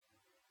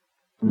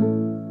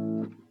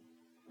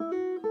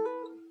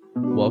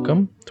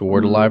Welcome to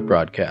Word Alive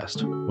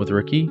Broadcast with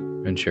Ricky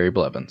and Sherry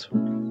Blevins.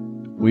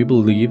 We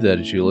believe that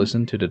as you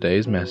listen to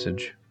today's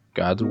message,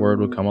 God's Word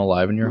will come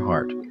alive in your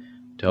heart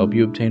to help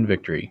you obtain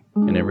victory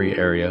in every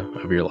area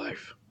of your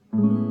life.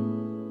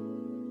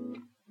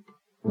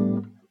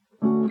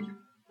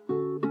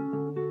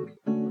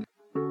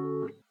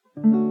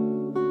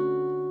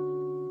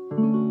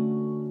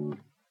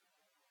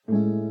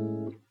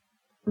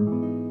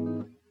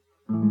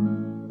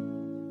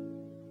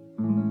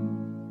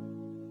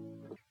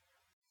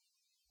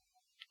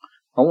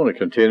 I want to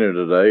continue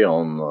today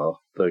on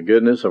the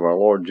goodness of our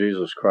Lord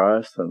Jesus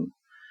Christ, and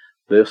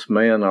this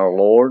man, our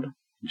Lord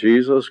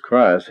Jesus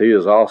Christ, He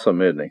is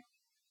awesome, isn't He?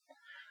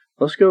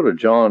 Let's go to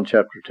John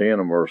chapter 10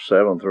 and verse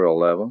 7 through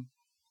 11.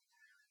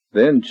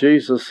 Then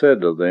Jesus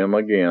said to them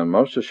again,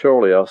 Most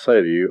assuredly I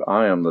say to you,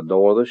 I am the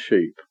door of the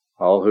sheep.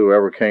 All who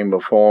ever came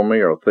before me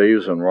are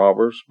thieves and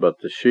robbers, but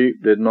the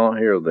sheep did not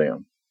hear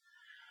them.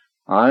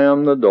 I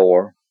am the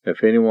door.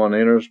 If anyone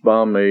enters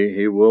by me,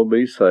 he will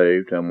be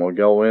saved, and will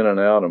go in and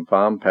out and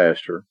find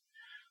pasture.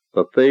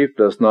 The thief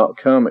does not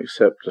come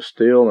except to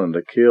steal and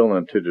to kill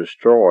and to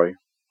destroy.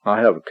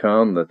 I have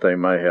come that they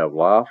may have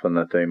life, and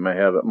that they may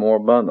have it more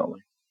abundantly.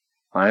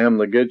 I am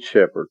the good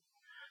shepherd.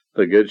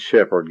 The good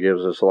shepherd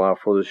gives his life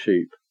for the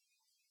sheep.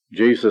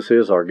 Jesus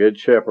is our good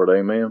shepherd,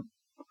 amen?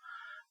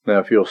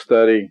 Now, if you'll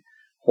study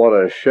what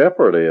a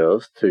shepherd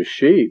is to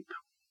sheep,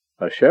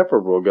 a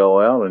shepherd will go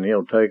out and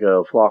he'll take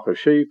a flock of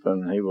sheep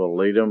and he will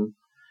lead them.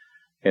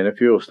 And if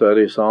you'll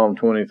study Psalm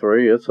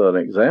 23, it's an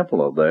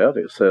example of that.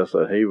 It says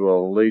that he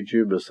will lead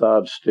you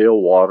beside still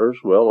waters.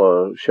 Well,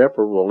 a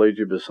shepherd will lead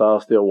you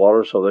beside still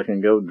waters so they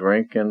can go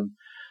drink in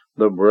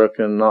the brook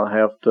and not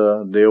have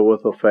to deal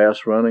with a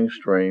fast-running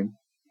stream.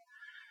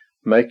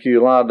 Make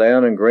you lie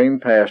down in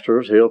green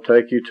pastures. He'll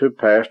take you to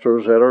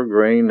pastures that are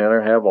green, that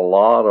have a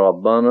lot of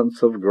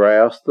abundance of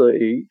grass to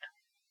eat,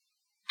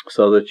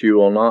 so that you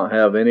will not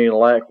have any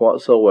lack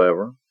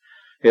whatsoever.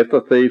 If the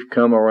thief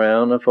come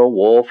around, if a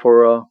wolf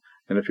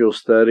and if you'll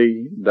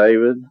study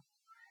David,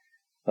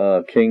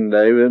 King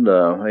David,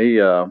 he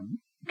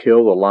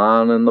killed the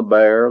lion and the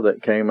bear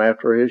that came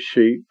after his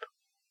sheep.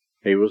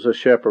 He was a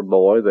shepherd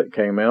boy that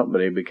came out,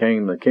 but he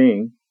became the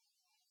king.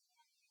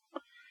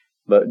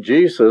 But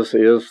Jesus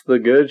is the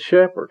good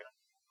shepherd.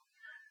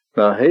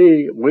 Now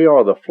we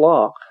are the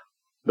flock,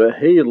 but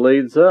he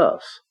leads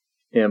us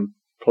in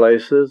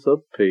places of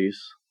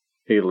peace.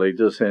 He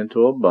leads us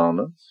into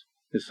abundance.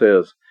 It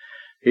says,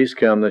 He's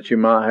come that you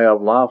might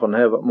have life and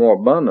have it more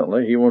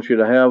abundantly. He wants you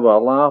to have a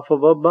life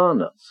of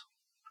abundance.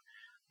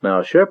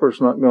 Now, a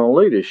shepherd's not going to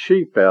lead his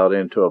sheep out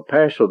into a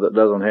pasture that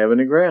doesn't have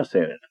any grass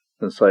in it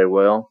and say,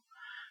 well,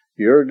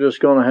 you're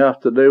just going to have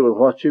to do with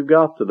what you've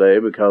got today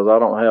because I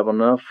don't have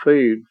enough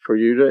feed for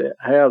you to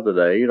have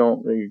today.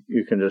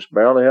 You can just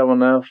barely have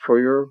enough for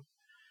your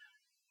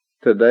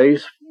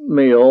today's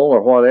meal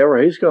or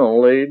whatever. He's going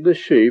to lead the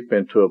sheep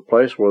into a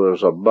place where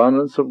there's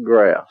abundance of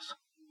grass.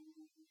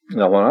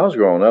 Now, when I was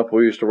growing up,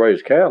 we used to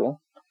raise cattle,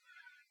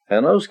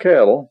 and those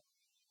cattle,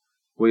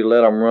 we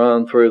let them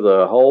run through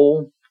the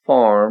whole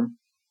farm,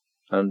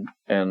 and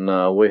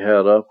we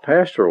had a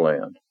pasture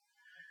land,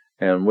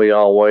 and we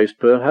always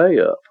put hay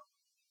up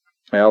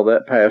out of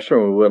that pasture,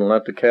 and we wouldn't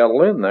let the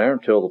cattle in there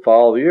until the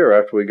fall of the year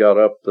after we got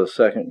up the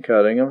second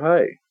cutting of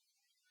hay.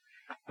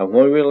 And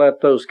when we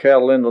let those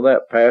cattle into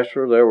that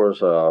pasture,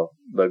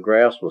 the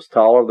grass was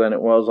taller than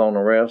it was on the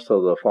rest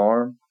of the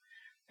farm.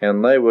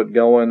 And they would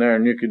go in there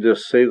and you could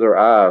just see their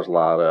eyes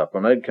light up.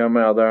 And they'd come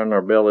out there and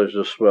their bellies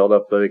just swelled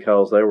up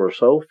because they were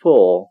so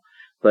full.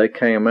 They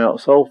came out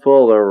so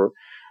full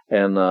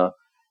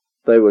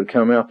they would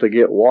come out to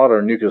get water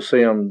and you could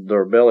see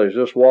their bellies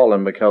just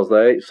waddling because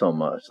they ate so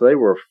much. They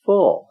were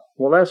full.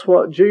 Well, that's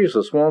what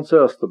Jesus wants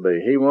us to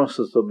be. He wants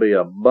us to be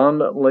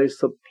abundantly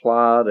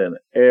supplied in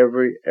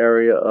every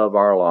area of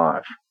our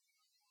life.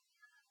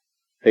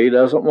 He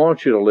doesn't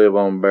want you to live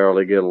on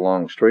barely get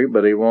along street,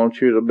 but he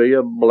wants you to be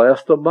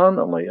blessed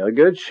abundantly. A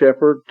good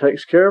shepherd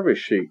takes care of his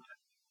sheep.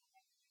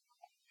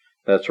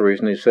 That's the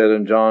reason he said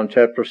in John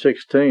chapter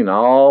 16,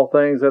 all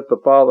things that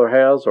the Father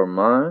has are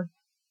mine,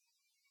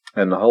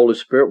 and the Holy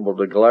Spirit will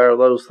declare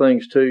those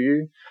things to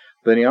you.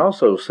 Then he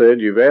also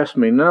said, you've asked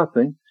me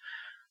nothing,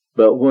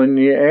 but when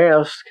you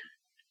ask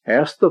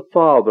the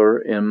Father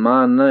in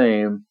my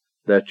name,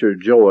 that your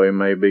joy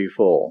may be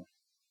full.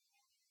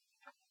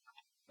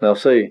 Now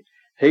see,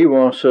 He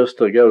wants us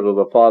to go to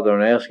the Father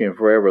and ask Him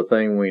for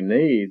everything we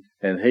need,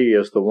 and He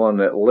is the one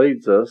that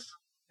leads us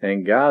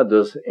and guides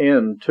us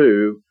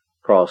into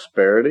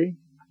prosperity,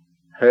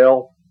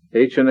 health,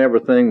 each and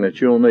everything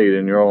that you'll need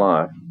in your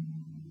life.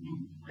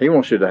 He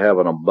wants you to have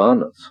an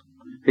abundance.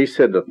 He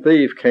said the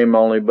thief came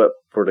only but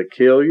for to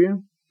kill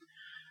you,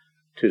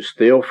 to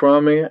steal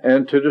from you,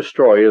 and to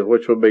destroy you,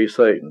 which would be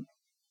Satan,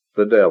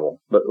 the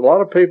devil. But a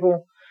lot of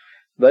people,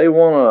 they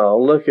want to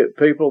look at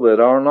people that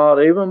are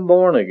not even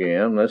born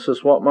again. This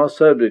is what my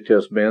subject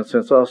has been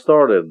since I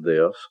started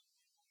this.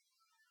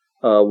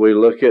 We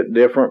look at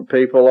different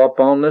people up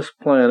on this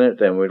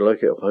planet, and we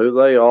look at who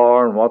they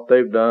are and what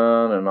they've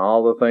done and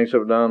all the things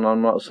they've done.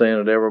 I'm not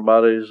saying that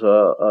everybody's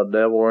a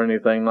devil or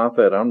anything like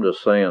that. I'm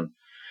just saying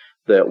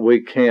that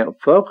we can't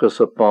focus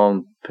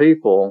upon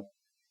people.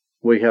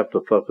 We have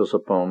to focus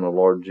upon the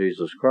Lord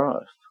Jesus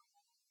Christ.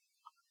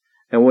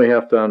 And we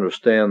have to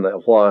understand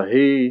that what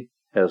He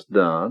has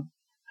done,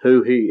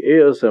 who He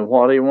is, and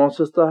what He wants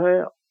us to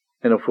have.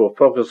 And if we'll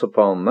focus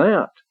upon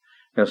that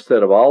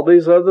instead of all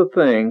these other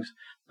things,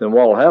 then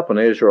what will happen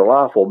is your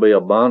life will be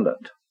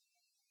abundant.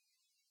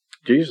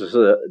 Jesus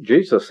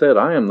said,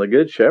 I am the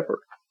good shepherd.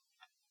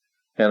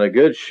 And a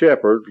good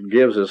shepherd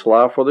gives his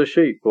life for the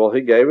sheep. Well,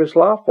 He gave His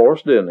life for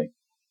us, didn't He?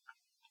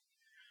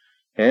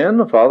 And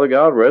the Father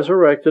God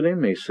resurrected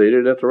Him. He's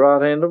seated at the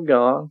right hand of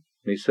God.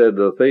 He said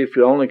the thief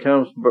only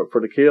comes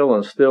for to kill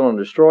and steal and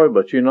destroy,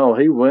 but you know,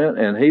 He went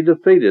and He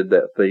defeated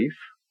that thief.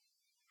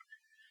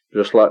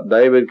 Just like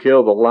David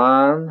killed the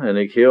lion and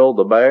he killed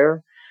the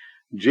bear,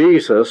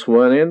 Jesus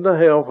went into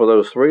hell for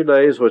those 3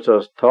 days, which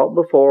I taught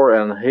before,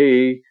 and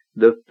He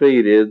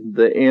defeated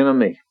the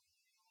enemy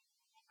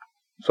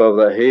so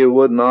that He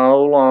would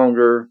no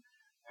longer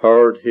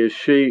hurt His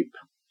sheep,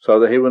 so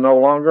that He would no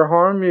longer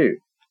harm you.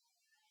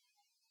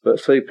 But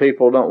see,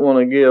 people don't want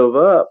to give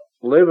up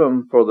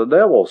living for the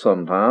devil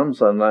sometimes,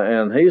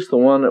 and he's the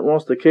one that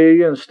wants to kill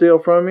you and steal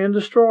from you and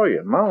destroy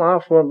you. My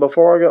life,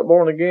 before I got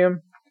born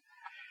again,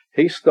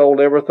 he stole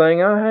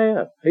everything I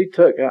had. He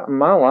took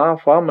my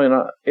life. I mean,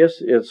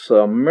 it's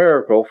a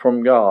miracle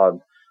from God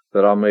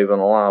that I'm even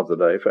alive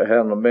today. If it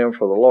hadn't been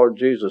for the Lord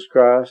Jesus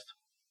Christ,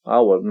 I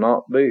would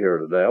not be here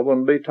today. I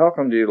wouldn't be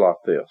talking to you like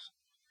this,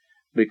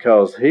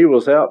 because He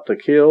was out to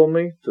kill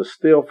me, to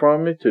steal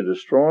from me, to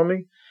destroy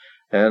me.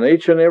 And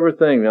each and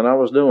everything that I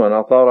was doing,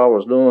 I thought I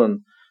was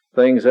doing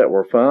things that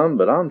were fun,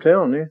 but I'm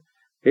telling you,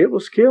 it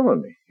was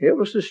killing me. It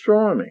was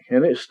destroying me.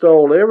 And it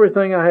stole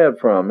everything I had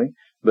from me.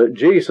 But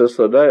Jesus,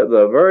 the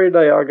very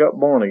day I got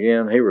born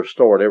again, He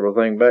restored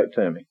everything back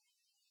to me.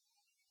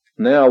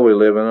 Now we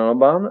live in an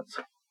abundance.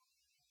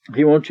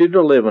 He wants you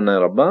to live in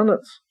that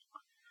abundance.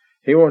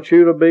 He wants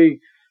you to be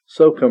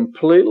so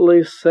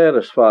completely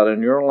satisfied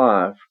in your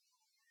life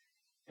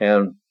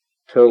and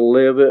to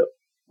live it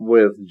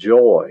with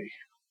joy.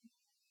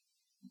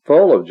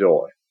 Full of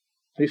joy.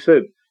 He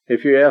said,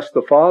 if you ask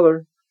the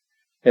Father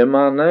in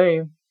my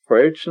name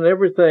for each and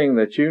everything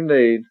that you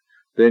need,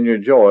 then your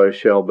joy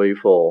shall be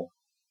full.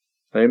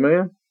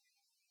 Amen?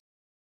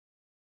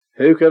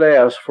 Who could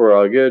ask for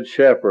a good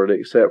shepherd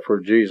except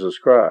for Jesus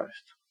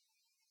Christ?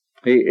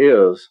 He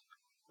is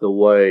the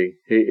way,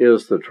 He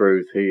is the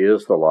truth, He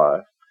is the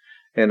life.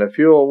 And if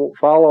you'll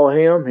follow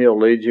Him, He'll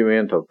lead you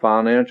into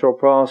financial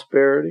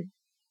prosperity.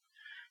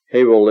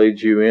 He will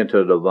lead you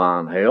into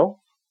divine health.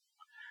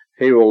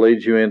 He will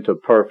lead you into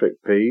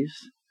perfect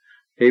peace.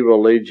 He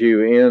will lead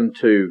you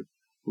into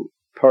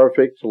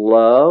perfect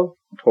love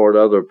toward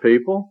other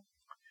people.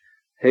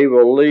 He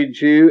will lead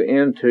you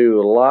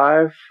into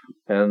life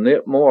and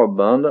it more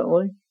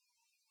abundantly.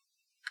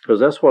 Because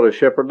that's what a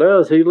shepherd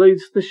does. He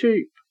leads the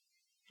sheep,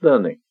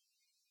 doesn't he?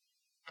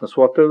 That's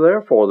what they're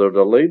there for. They're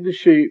to lead the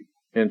sheep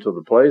into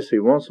the place He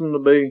wants them to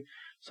be,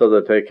 so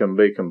that they can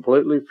be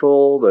completely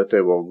full, that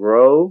they will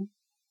grow.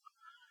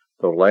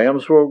 The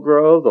lambs will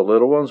grow, the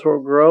little ones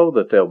will grow,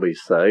 that they'll be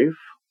safe,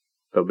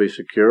 they'll be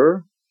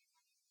secure.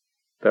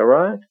 Is that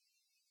right?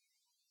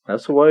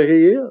 That's the way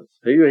He is.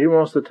 He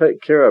wants to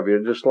take care of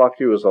you just like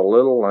you was a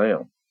little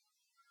lamb.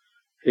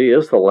 He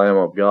is the Lamb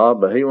of God,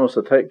 but He wants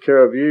to take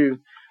care of you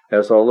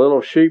as a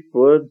little sheep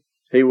would.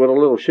 He would, a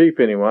little sheep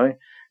anyway,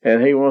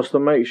 and He wants to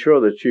make sure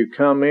that you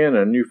come in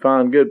and you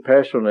find good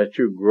pasture and that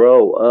you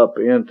grow up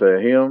into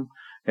Him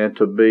and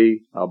to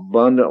be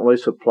abundantly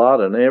supplied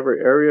in every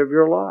area of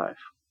your life.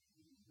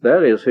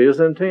 That is His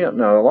intent.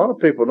 Now, a lot of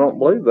people don't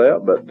believe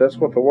that, but that's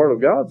what the Word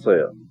of God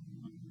said.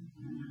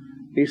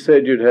 He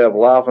said you'd have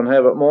life and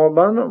have it more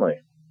abundantly.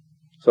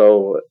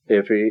 So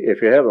if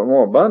you have it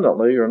more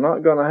abundantly, you're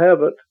not going to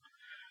have it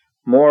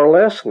more or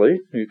lessly.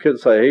 You could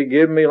say, He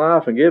give me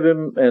life and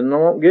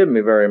won't give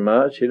me very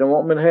much. He don't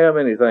want me to have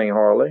anything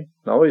hardly.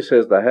 No, He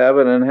says to have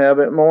it and have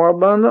it more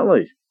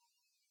abundantly.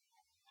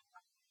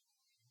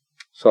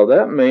 So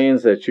that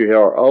means that you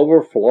are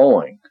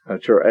overflowing,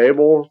 that you're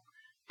able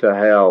to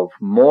have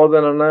more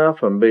than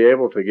enough and be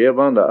able to give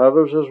unto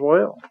others as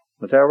well.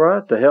 Is that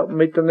right? To help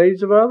meet the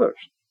needs of others.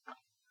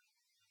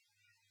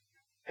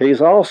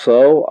 He's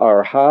also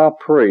our high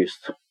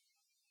priest.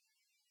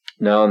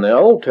 Now, in the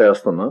Old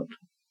Testament,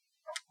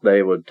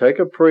 they would take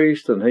a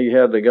priest and he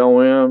had to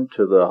go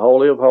into the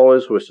Holy of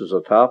Holies, which is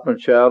a type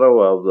and shadow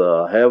of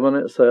the heaven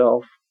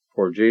itself,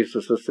 where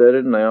Jesus is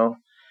sitting now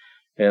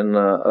in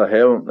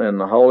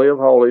the Holy of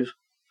Holies.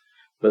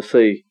 But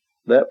see,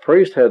 that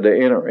priest had to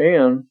enter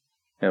in,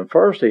 and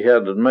first he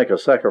had to make a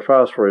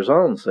sacrifice for his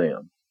own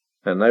sin.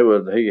 And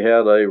he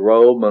had a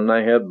robe, and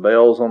they had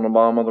bells on the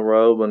bottom of the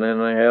robe, and then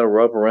they had a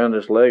rope around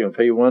his leg. And if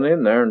he went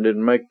in there and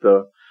didn't make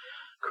the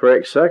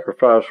correct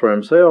sacrifice for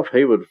himself,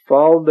 he would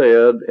fall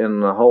dead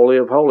in the Holy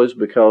of Holies,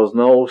 because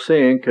no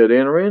sin could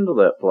enter into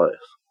that place.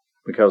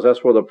 because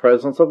that's where the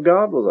presence of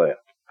God was at.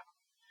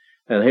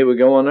 And he would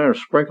go in there and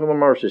sprinkle the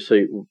mercy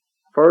seat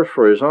first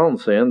for his own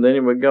sin, then he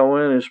would go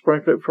in and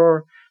sprinkle it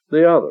for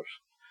the others.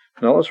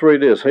 Now let's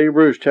read this.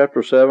 Hebrews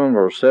chapter 7,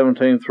 verse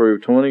 17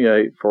 through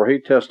 28. For he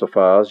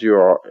testifies, you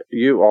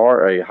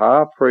are a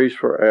high priest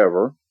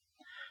forever,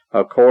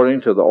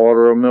 according to the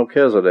order of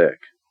Melchizedek.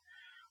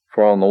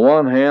 For on the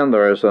one hand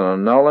there is an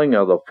annulling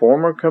of the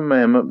former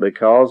commandment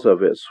because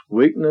of its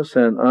weakness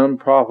and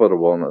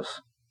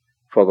unprofitableness,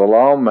 for the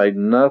law made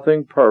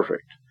nothing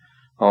perfect.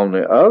 On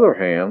the other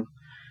hand,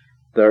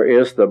 there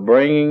is the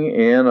bringing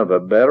in of a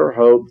better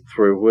hope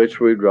through which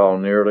we draw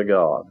near to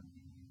God.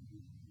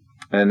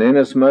 And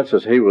inasmuch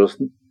as he was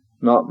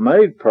not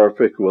made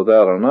perfect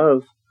without an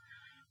oath,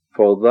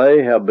 for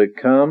they have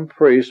become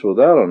priests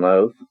without an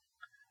oath,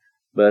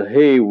 but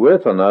he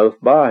with an oath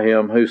by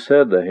him who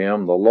said to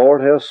him, the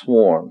Lord has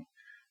sworn,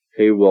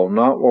 he will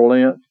not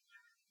relent.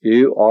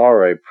 You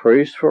are a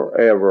priest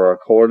forever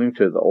according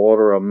to the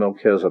order of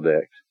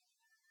Melchizedek.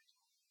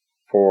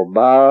 For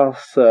by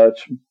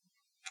such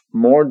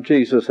more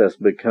Jesus has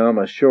become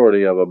a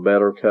surety of a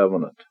better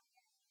covenant.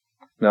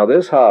 Now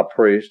this high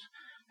priest,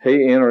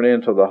 he entered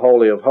into the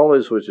Holy of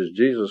Holies, which is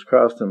Jesus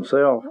Christ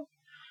himself.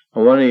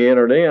 And when he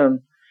entered in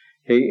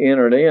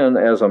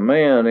as a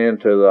man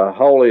into the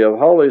Holy of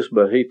Holies,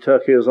 but he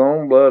took his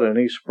own blood and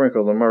he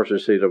sprinkled the mercy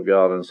seat of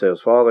God and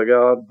says, Father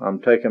God, I'm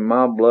taking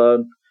my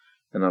blood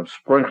and I'm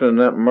sprinkling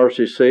that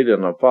mercy seat,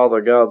 and the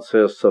Father God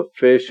says,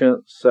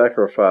 sufficient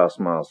sacrifice,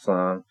 my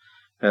son,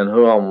 and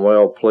who I'm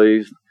well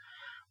pleased.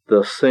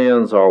 The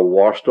sins are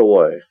washed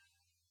away.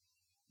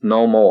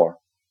 No more.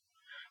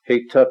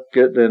 He took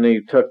it, and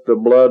he took the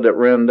blood that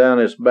ran down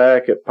his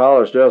back at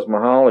Pilate's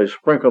judgment hall. He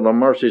sprinkled the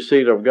mercy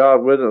seat of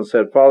God with it and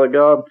said, Father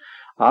God,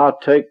 I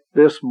take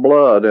this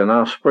blood and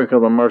I sprinkle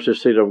the mercy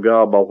seat of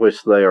God by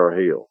which they are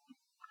healed.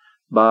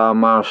 By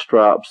my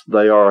stripes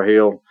they are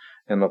healed.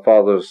 And the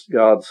Father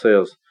God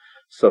says,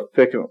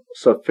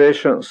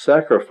 sufficient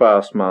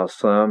sacrifice, my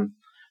son,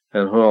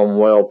 and who I'm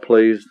well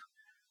pleased.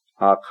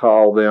 I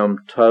call them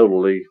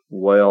totally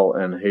well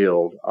and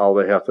healed. All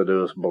they have to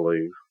do is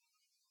believe.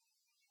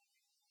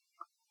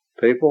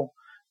 People,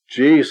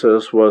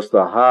 Jesus was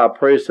the high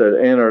priest that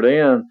entered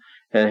in,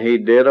 and he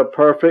did a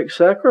perfect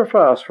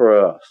sacrifice for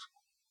us.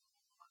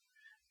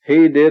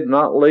 He did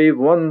not leave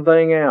one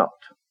thing out.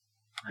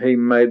 He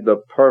made the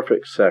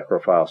perfect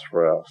sacrifice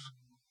for us.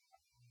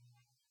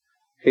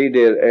 He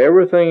did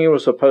everything he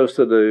was supposed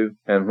to do,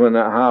 and when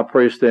that high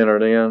priest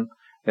entered in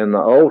the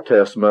Old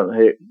Testament,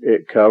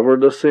 it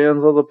covered the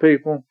sins of the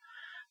people.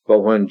 But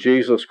when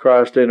Jesus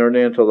Christ entered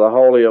into the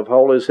Holy of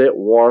Holies, it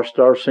washed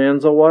our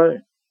sins away.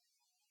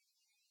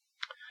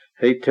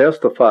 He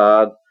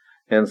testified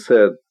and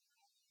said,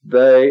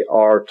 they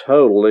are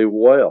totally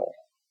well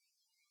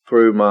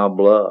through my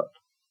blood.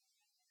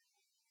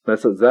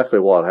 That's exactly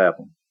what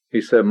happened. He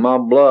said, my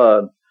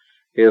blood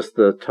is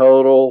the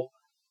total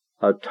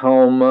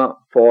atonement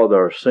for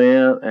their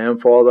sin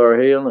and for their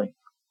healing.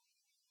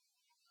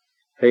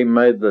 He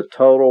made the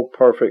total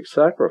perfect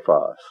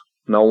sacrifice.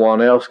 No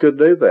one else could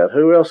do that.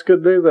 Who else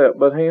could do that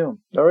but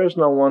him? There is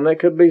no one that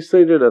could be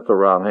seated at the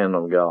right hand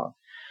of God.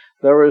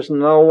 There is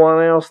no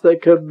one else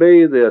that could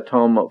be the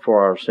atonement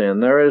for our sin.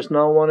 There is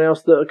no one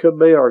else that could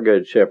be our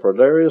good shepherd.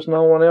 There is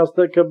no one else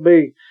that could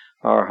be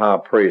our high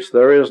priest.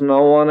 There is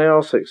no one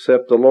else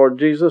except the Lord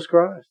Jesus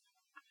Christ.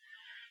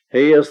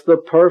 He is the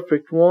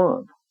perfect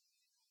one.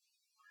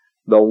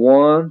 The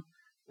one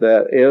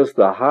that is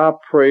the high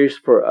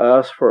priest for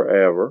us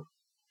forever,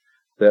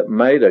 that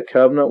made a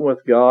covenant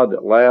with God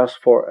that lasts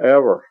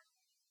forever.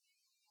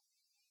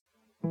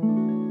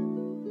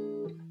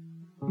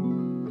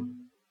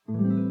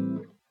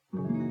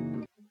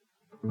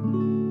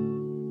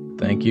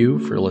 Thank you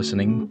for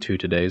listening to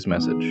today's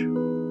message.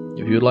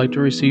 If you would like to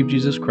receive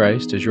Jesus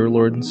Christ as your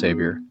Lord and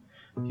Savior,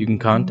 you can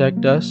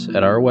contact us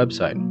at our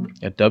website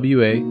at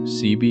wacba.org.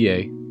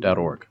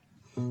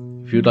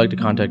 If you would like to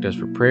contact us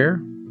for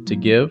prayer, to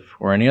give,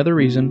 or any other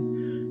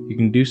reason, you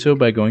can do so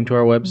by going to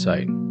our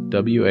website,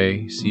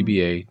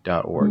 wacba.org,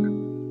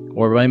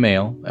 or by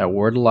mail at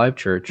Word Alive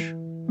Church,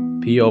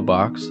 P.O.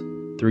 Box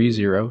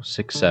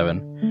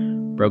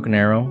 3067, Broken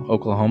Arrow,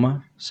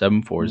 Oklahoma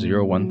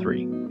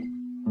 74013.